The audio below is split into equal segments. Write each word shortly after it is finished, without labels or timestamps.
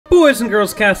Boys and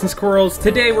girls, cats and squirrels,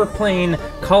 today we're playing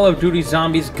Call of Duty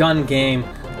Zombies gun game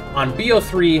on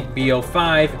BO3,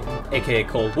 BO5, aka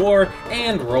Cold War,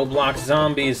 and Roblox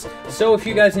Zombies. So if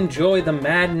you guys enjoy the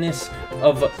madness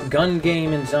of gun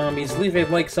game and zombies, leave a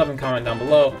like, sub, and comment down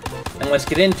below, and let's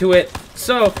get into it.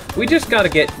 So, we just gotta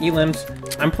get elims.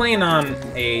 I'm playing on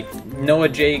a Noah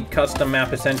J custom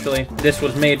map, essentially. This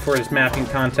was made for his mapping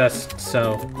contest,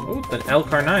 so... Ooh, the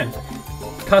LCAR-9.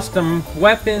 Custom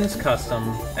weapons,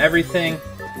 custom everything.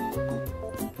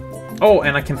 Oh,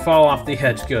 and I can fall off the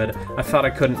edge. Good. I thought I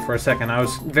couldn't for a second. I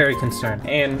was very concerned.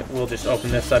 And we'll just open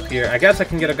this up here. I guess I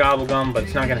can get a gobble gum, but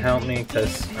it's not gonna help me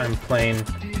because I'm playing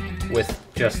with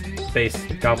just base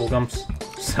gobble gums.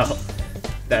 So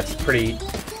that's pretty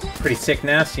sick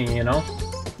nasty, you know?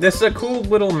 This is a cool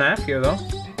little map here, though.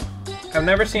 I've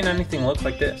never seen anything look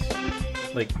like this.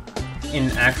 Like,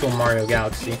 in actual Mario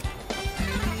Galaxy.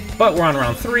 But we're on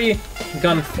round 3.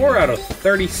 Gun 4 out of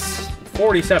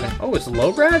 47. Oh, is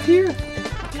low grav here?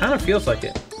 Kind of feels like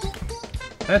it.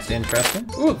 That's interesting.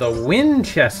 Ooh, the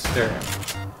Winchester.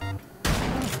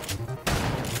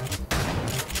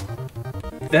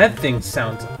 That thing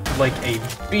sounds like a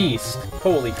beast.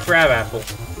 Holy crab apple.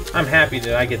 I'm happy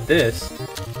that I get this.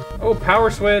 Oh,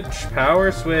 power switch.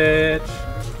 Power switch.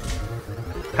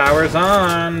 Power's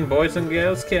on. Boys and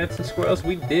girls, cats and squirrels,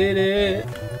 we did it.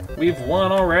 We've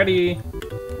won already.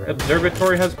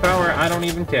 Observatory has power. I don't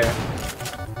even care.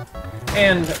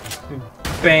 And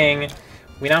bang.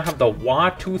 We now have the WA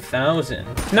 2000.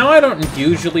 Now, I don't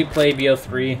usually play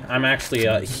BO3. I'm actually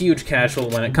a huge casual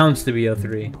when it comes to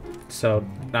BO3. So,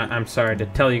 I'm sorry to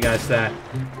tell you guys that.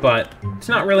 But it's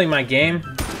not really my game.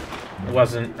 It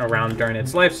wasn't around during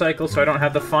its life cycle, so I don't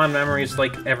have the fond memories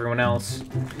like everyone else.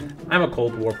 I'm a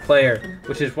Cold War player,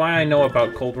 which is why I know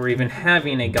about Cold War even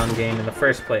having a gun game in the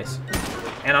first place.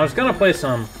 And I was gonna play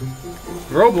some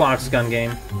Roblox gun game,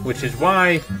 which is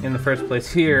why, in the first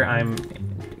place here, I'm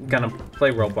gonna play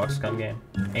Roblox gun game,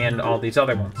 and all these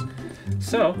other ones.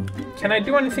 So, can I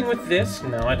do anything with this?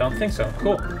 No, I don't think so.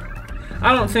 Cool.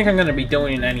 I don't think I'm going to be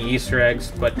doing any Easter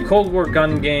eggs, but Cold War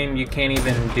gun game, you can't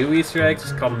even do Easter eggs.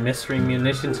 It's called Mystery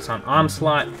Munitions. It's on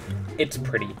Onslaught. It's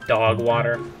pretty dog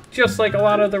water. Just like a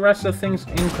lot of the rest of the things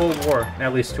in Cold War,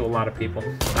 at least to a lot of people.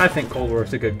 I think Cold War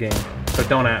is a good game, so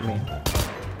don't at me.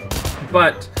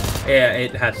 But, yeah,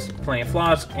 it has plenty of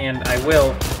flaws, and I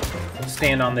will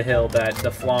stand on the hill that the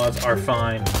flaws are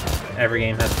fine. Every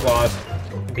game has flaws.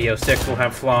 BO6 will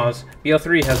have flaws.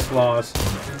 BO3 has flaws.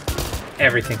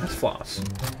 Everything has flaws,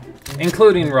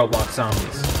 including Roblox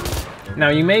Zombies. Now,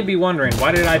 you may be wondering,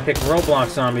 why did I pick Roblox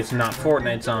Zombies and not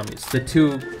Fortnite Zombies? The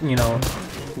two, you know,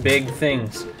 big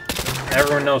things.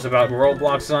 Everyone knows about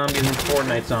Roblox Zombies and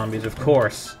Fortnite Zombies, of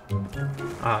course.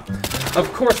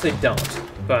 Of course they don't,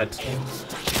 but,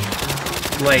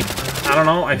 like, I don't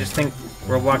know, I just think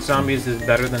Roblox Zombies is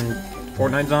better than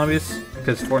Fortnite Zombies,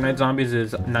 because Fortnite Zombies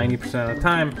is 90% of the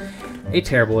time a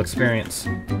terrible experience.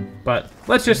 But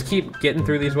let's just keep getting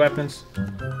through these weapons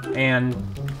and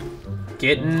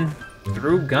getting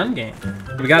through gun game.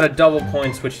 We got a double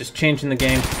points, which is changing the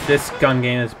game. This gun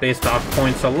game is based off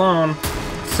points alone,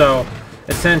 so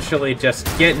essentially just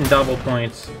getting double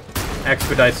points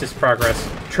expedites this progress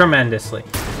tremendously.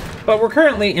 But we're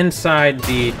currently inside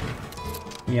the,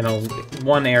 you know,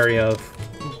 one area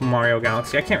of Mario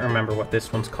Galaxy. I can't remember what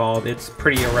this one's called. It's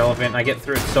pretty irrelevant. I get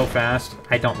through it so fast,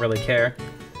 I don't really care.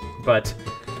 But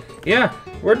yeah,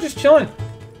 we're just chilling.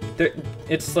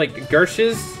 It's like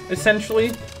Gershes, essentially,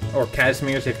 or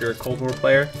Casimirs if you're a Cold War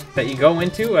player, that you go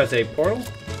into as a portal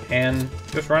and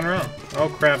just run around. Oh,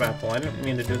 crab apple. I didn't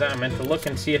mean to do that. I meant to look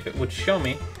and see if it would show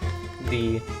me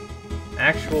the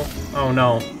actual... Oh,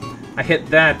 no. I hit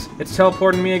that. It's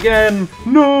teleporting me again.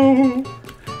 No!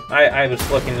 I was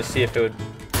looking to see if it would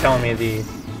tell me the...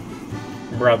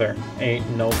 Brother, ain't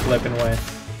no flipping way.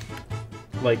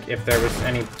 Like, if there was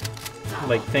any...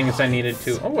 like things I needed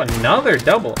to... Oh, another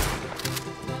double!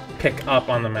 Pick up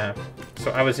on the map.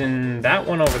 So I was in that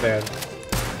one over there.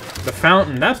 The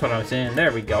fountain, that's what I was in.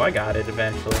 There we go, I got it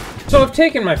eventually. So I've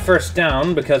taken my first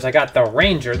down because I got the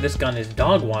Ranger. This gun is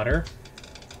dog water.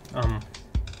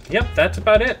 Yep, that's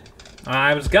about it.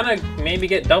 I was gonna maybe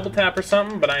get double tap or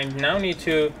something, but I now need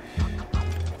to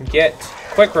get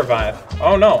quick revive.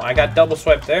 Oh no, I got double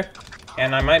swipe there,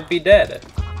 and I might be dead.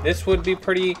 This would be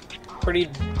pretty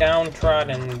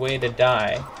downtrodden way to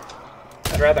die.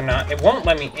 I'd rather not. It won't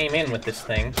let me aim in with this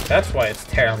thing. That's why it's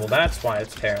terrible. That's why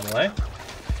it's terrible, eh?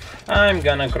 I'm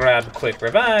gonna grab quick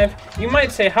revive. You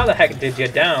might say, how the heck did you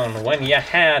down when you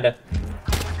had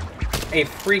a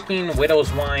freaking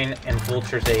Widow's Wine and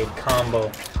Vulture's Aid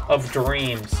combo of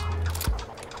dreams?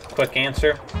 Quick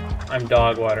answer, I'm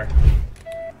dog water.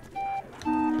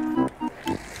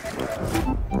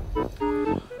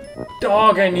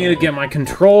 Dog, I need to get my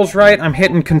controls right. I'm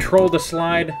hitting control to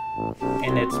slide,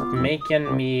 and it's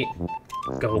making me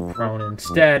go prone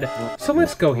instead. So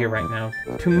let's go here right now.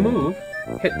 To move,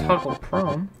 hit toggle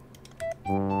prone,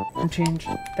 and change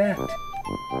that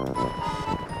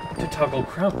to toggle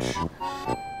crouch.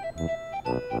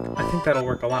 I think that'll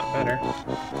work a lot better.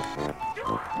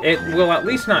 It will at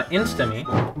least not insta-me.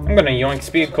 I'm gonna yoink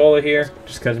Speed Cola here,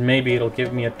 just because maybe it'll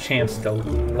give me a chance to,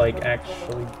 like,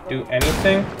 actually do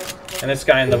anything. And this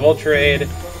guy in the Vulturade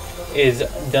is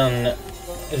done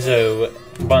zo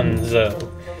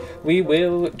bunzo. We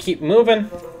will keep moving,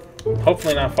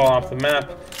 hopefully not fall off the map,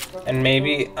 and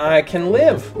maybe I can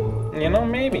live. You know,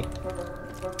 maybe.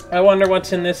 I wonder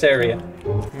what's in this area.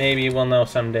 Maybe we'll know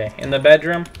someday. In the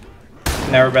bedroom?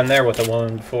 Never been there with a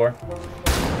woman before.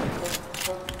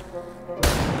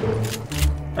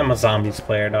 I'm a zombies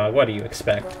player, dog. What do you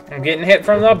expect? I'm getting hit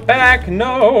from the back.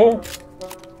 No!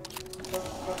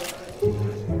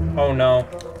 Oh, no.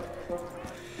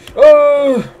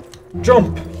 Oh!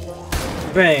 Jump!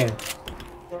 Bang!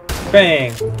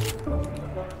 Bang!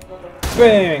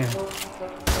 Bang!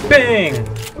 Bang!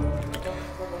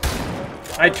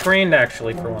 I trained,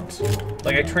 actually, for once.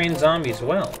 Like, I trained zombies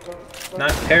well.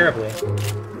 Not terribly.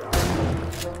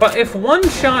 But if one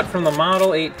shot from the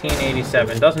Model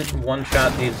 1887 doesn't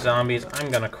one-shot these zombies,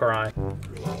 I'm gonna cry.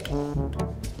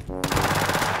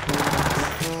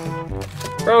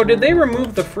 Bro, did they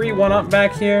remove the free one-up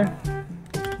back here?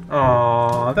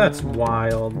 Aw, that's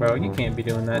wild, bro. You can't be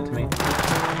doing that to me.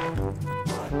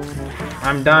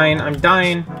 I'm dying, I'm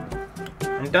dying.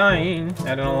 I'm dying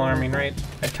at an alarming rate.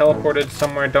 I teleported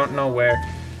somewhere, don't know where.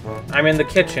 I'm in the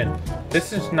kitchen.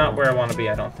 This is not where I want to be,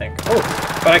 I don't think. Oh,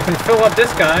 but I can fill up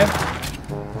this guy.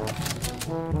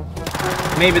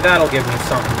 Maybe that'll give me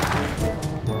something.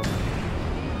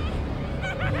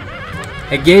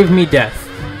 It gave me death.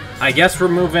 I guess we're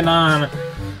moving on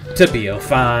to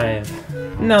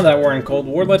BO5. Now that we're in Cold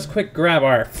War, let's quick grab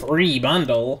our free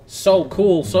bundle. So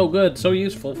cool, so good, so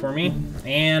useful for me.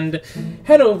 And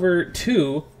head over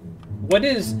to what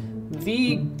is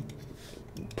the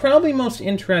probably most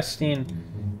interesting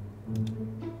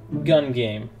gun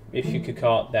game, if you could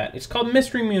call it that. It's called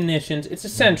Mystery Munitions. It's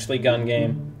essentially gun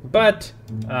game, but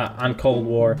on Cold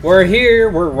War. We're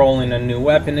here, we're rolling a new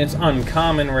weapon. It's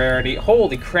uncommon rarity.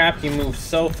 Holy crap, you move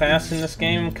so fast in this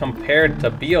game compared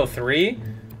to BO3.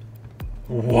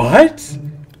 What?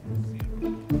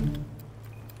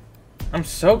 I'm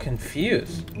so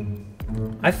confused.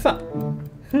 I thought...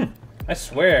 I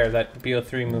swear that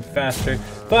BO3 moved faster,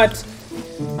 but,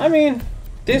 I mean,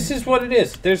 this is what it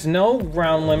is. There's no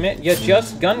round limit, you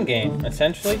just gun game,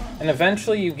 essentially, and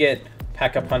eventually you get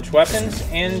pack-a-punch weapons,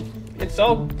 and it's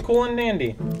all cool and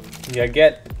dandy. You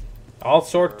get all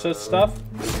sorts of stuff,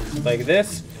 like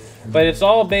this, but it's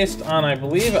all based on, I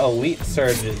believe, elite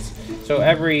surges. So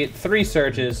every 3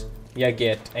 surges, you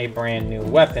get a brand new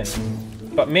weapon.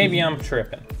 But maybe I'm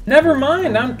tripping. Never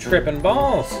mind, I'm tripping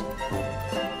balls.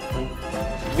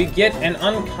 We get an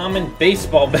uncommon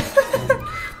baseball bat.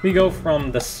 We go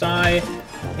from the Psy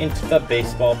into the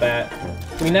baseball bat.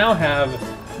 We now have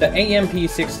the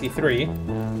AMP-63,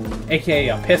 aka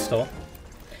a pistol.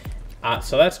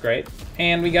 So that's great.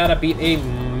 And we gotta beat a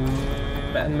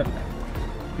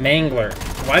Mangler.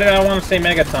 Why did I want to say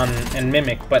Megaton and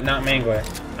Mimic, but not Mangler?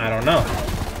 I don't know.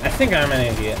 I think I'm an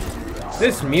idiot.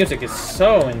 This music is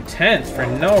so intense for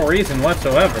no reason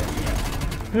whatsoever.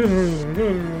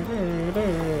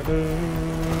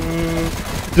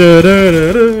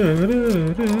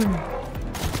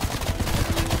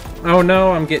 Oh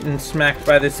no, I'm getting smacked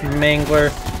by this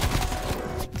Mangler.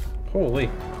 Holy,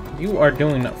 you are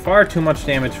doing far too much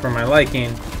damage for my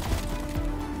liking.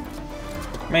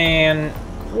 Man,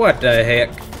 what the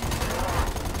heck?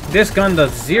 This gun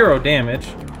does 0 damage,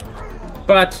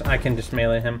 but I can just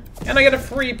melee him. And I get a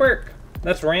free perk.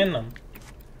 That's random.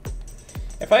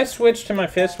 If I switch to my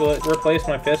fist, will it replace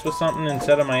my fist with something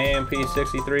instead of my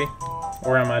AMP-63?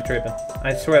 Or am I tripping?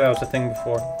 I swear that was a thing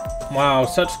before. Wow,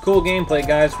 such cool gameplay,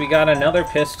 guys. We got another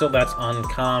pistol that's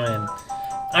uncommon.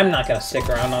 I'm not gonna stick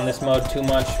around on this mode too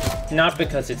much. Not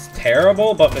because it's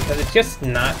terrible, but because it's just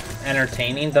not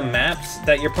entertaining. The maps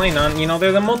that you're playing on, you know,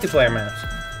 they're the multiplayer maps.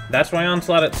 That's why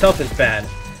Onslaught itself is bad.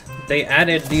 They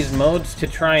added these modes to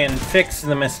try and fix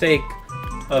the mistake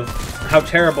of how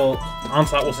terrible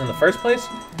Onslaught was in the first place.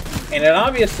 And it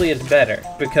obviously is better,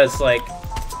 because, like,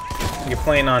 you're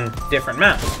playing on different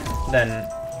maps than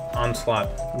Onslaught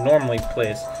normally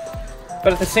plays.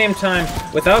 But at the same time,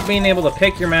 without being able to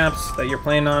pick your maps that you're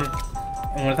playing on,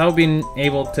 and without being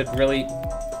able to really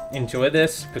enjoy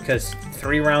this, because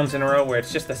 3 rounds in a row where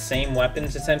it's just the same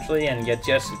weapons, essentially, and you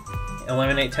just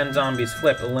eliminate 10 zombies,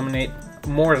 flip, eliminate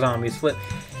more zombies, flip.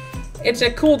 It's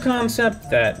a cool concept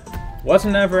that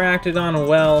wasn't ever acted on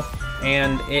well,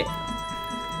 and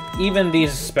even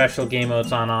these special game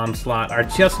modes on Onslaught are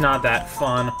just not that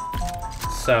fun.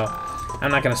 So I'm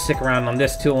not gonna stick around on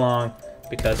this too long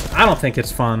because I don't think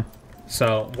it's fun.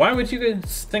 So why would you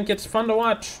guys think it's fun to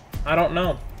watch? I don't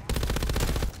know.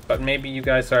 But maybe you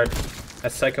guys are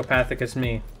as psychopathic as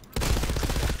me.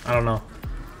 I don't know.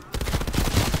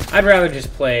 I'd rather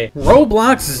just play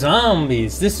Roblox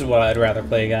Zombies. This is what I'd rather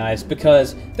play, guys,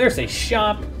 because there's a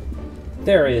shop,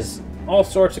 there is all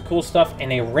sorts of cool stuff,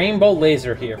 and a rainbow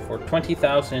laser here for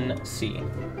 20,000 C,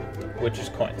 which is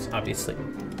coins, obviously.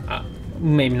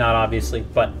 Maybe not obviously,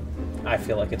 but I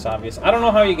feel like it's obvious. I don't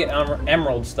know how you get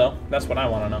emeralds, though. That's what I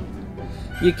want to know.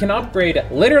 You can upgrade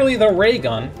literally the ray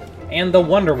gun and the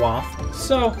Wonder Waff,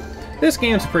 so this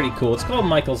game's pretty cool. It's called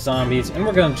Michael's Zombies, and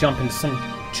we're going to jump into some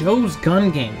Joe's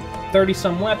gun game.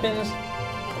 30-some weapons,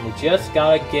 and we just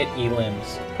gotta get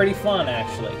elims. Pretty fun,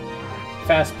 actually.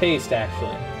 Fast-paced,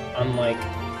 actually. Unlike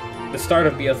the start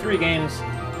of BO3 games,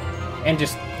 and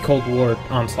just Cold War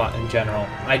Onslaught in general.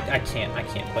 I can't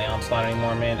play Onslaught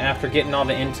anymore, man. After getting all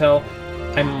the intel,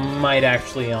 I might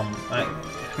actually, I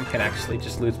might actually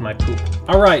just lose my poop.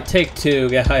 Alright, take two,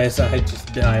 guys. I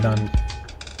just died on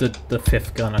the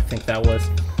fifth gun, I think that was.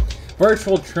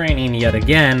 Virtual training yet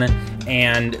again,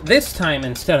 and this time,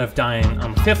 instead of dying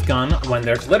on the fifth gun, when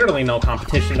there's literally no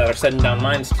competition that are setting down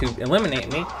mines to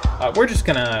eliminate me, we're just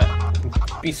gonna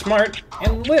be smart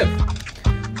and live.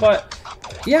 But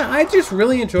yeah, I just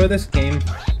really enjoy this game.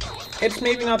 It's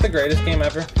maybe not the greatest game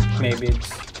ever. Maybe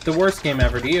it's the worst game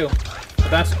ever to you,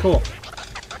 but that's cool.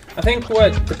 I think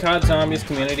what the COD Zombies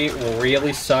community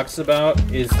really sucks about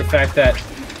is the fact that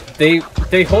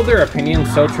they hold their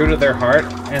opinions so true to their heart,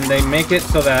 and they make it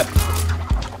so that,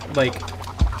 like,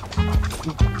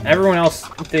 everyone else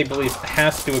they believe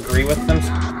has to agree with them,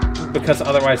 because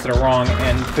otherwise they're wrong,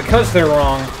 and because they're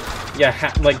wrong,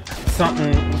 yeah, like,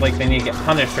 something, like, they need to get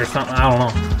punished or something, I don't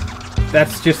know.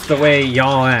 That's just the way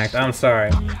y'all act, I'm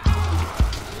sorry.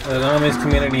 The Zombies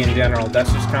community in general,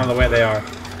 that's just kind of the way they are.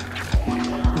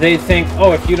 They think,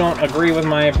 oh, if you don't agree with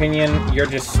my opinion, you're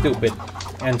just stupid.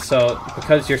 And so,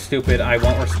 because you're stupid, I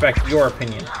won't respect your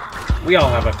opinion. We all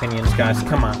have opinions, guys,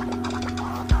 come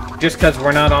on. Just because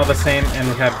we're not all the same and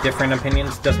we have different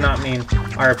opinions does not mean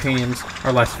our opinions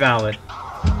are less valid.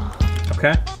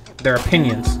 Okay? They're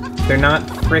opinions. They're not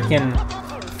frickin'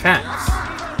 facts.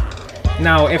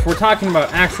 Now, if we're talking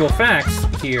about actual facts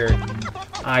here,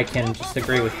 I can just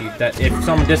agree with you that if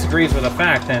someone disagrees with a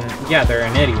fact, then yeah, they're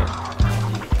an idiot.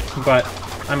 But,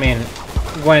 I mean,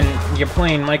 when you're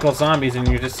playing Michael's Zombies and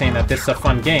you're just saying that this is a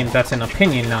fun game, that's an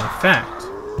opinion, not a fact.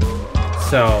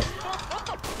 So,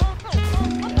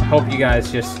 I hope you guys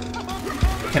just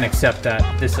can accept that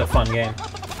this is a fun game.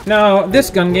 Now, this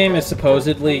gun game is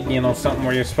supposedly, you know, something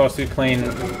where you're supposed to be playing,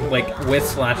 like,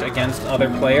 with/against other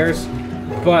players.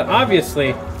 But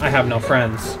obviously, I have no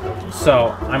friends,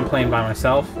 so I'm playing by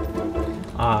myself.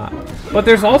 But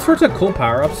there's all sorts of cool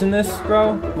power-ups in this,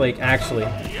 bro. Like, actually,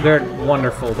 they're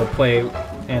wonderful to play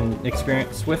and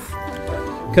experience with.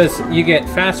 Because you get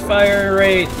fast fire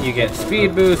rate, you get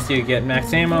speed boost, you get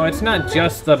max ammo. It's not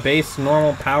just the base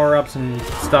normal power-ups and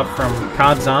stuff from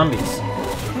COD Zombies.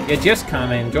 You just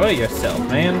kind of enjoy yourself,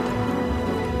 man.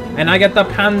 And I get the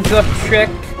Panzer trick.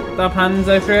 The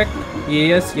Panzer trick.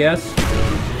 Yes, yes.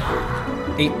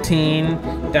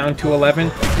 18 down to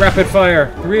 11. Rapid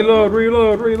fire. Reload,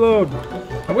 reload, reload.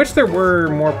 I wish there were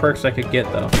more perks I could get,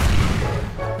 though.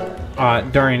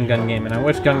 During gun game. And I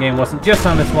wish gun game wasn't just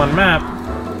on this one map.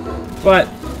 But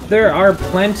there are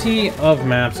plenty of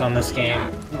maps on this game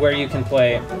where you can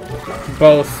play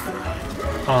both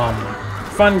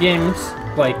fun games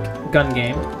like gun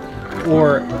game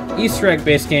or Easter egg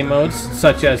based game modes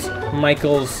such as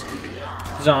Michael's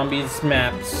Zombies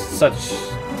maps, such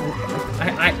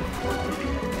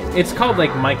it's called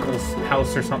like Michael's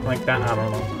House or something like that, I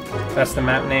don't know. That's the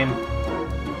map name.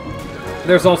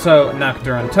 There's also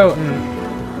Nocturne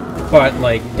Toten, but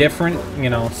like different, you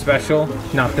know, special,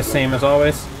 not the same as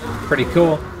always. Pretty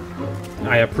cool.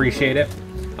 I appreciate it.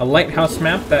 A lighthouse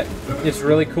map that is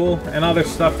really cool, and other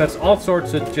stuff that's all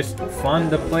sorts of just fun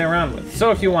to play around with. So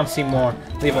if you want to see more,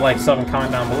 leave a like, sub, and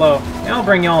comment down below, and I'll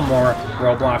bring y'all more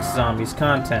Roblox Zombies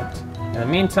content. In the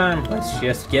meantime, let's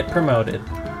just get promoted.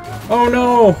 Oh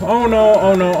no! Oh no!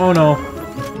 Oh no! Oh no!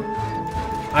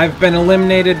 I've been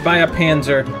eliminated by a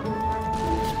Panzer.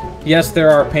 Yes, there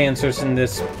are Panzers in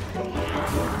this.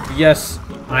 Yes,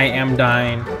 I am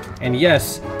dying. And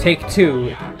yes, take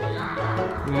two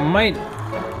might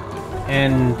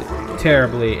end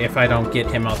terribly if I don't get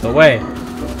him out the way.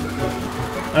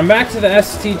 I'm back to the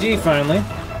STG finally.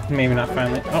 Maybe not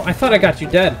finally. Oh, I thought I got you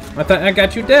dead. I thought I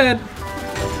got you dead.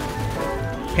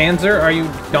 Panzer, are you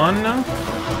gone now?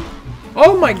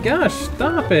 Oh my gosh,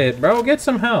 stop it, bro. Get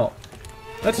some help.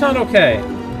 That's not okay.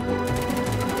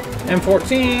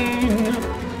 M14.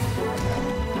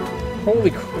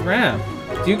 Holy crap.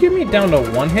 Do you get me down to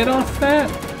 1 hit off that?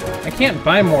 I can't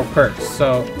buy more perks,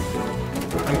 so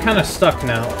I'm kind of stuck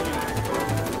now.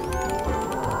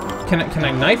 Can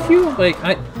I knife you? Like,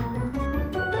 I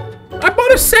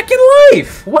bought a second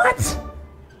life! What?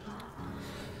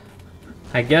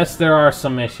 I guess there are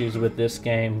some issues with this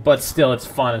game, but still, it's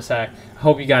fun as heck.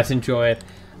 Hope you guys enjoy it.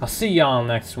 I'll see y'all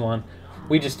next one.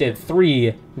 We just did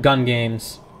 3 gun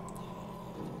games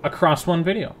across one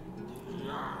video.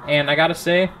 And I gotta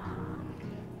say,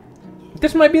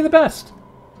 this might be the best.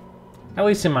 At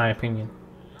least in my opinion.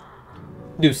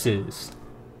 Deuces.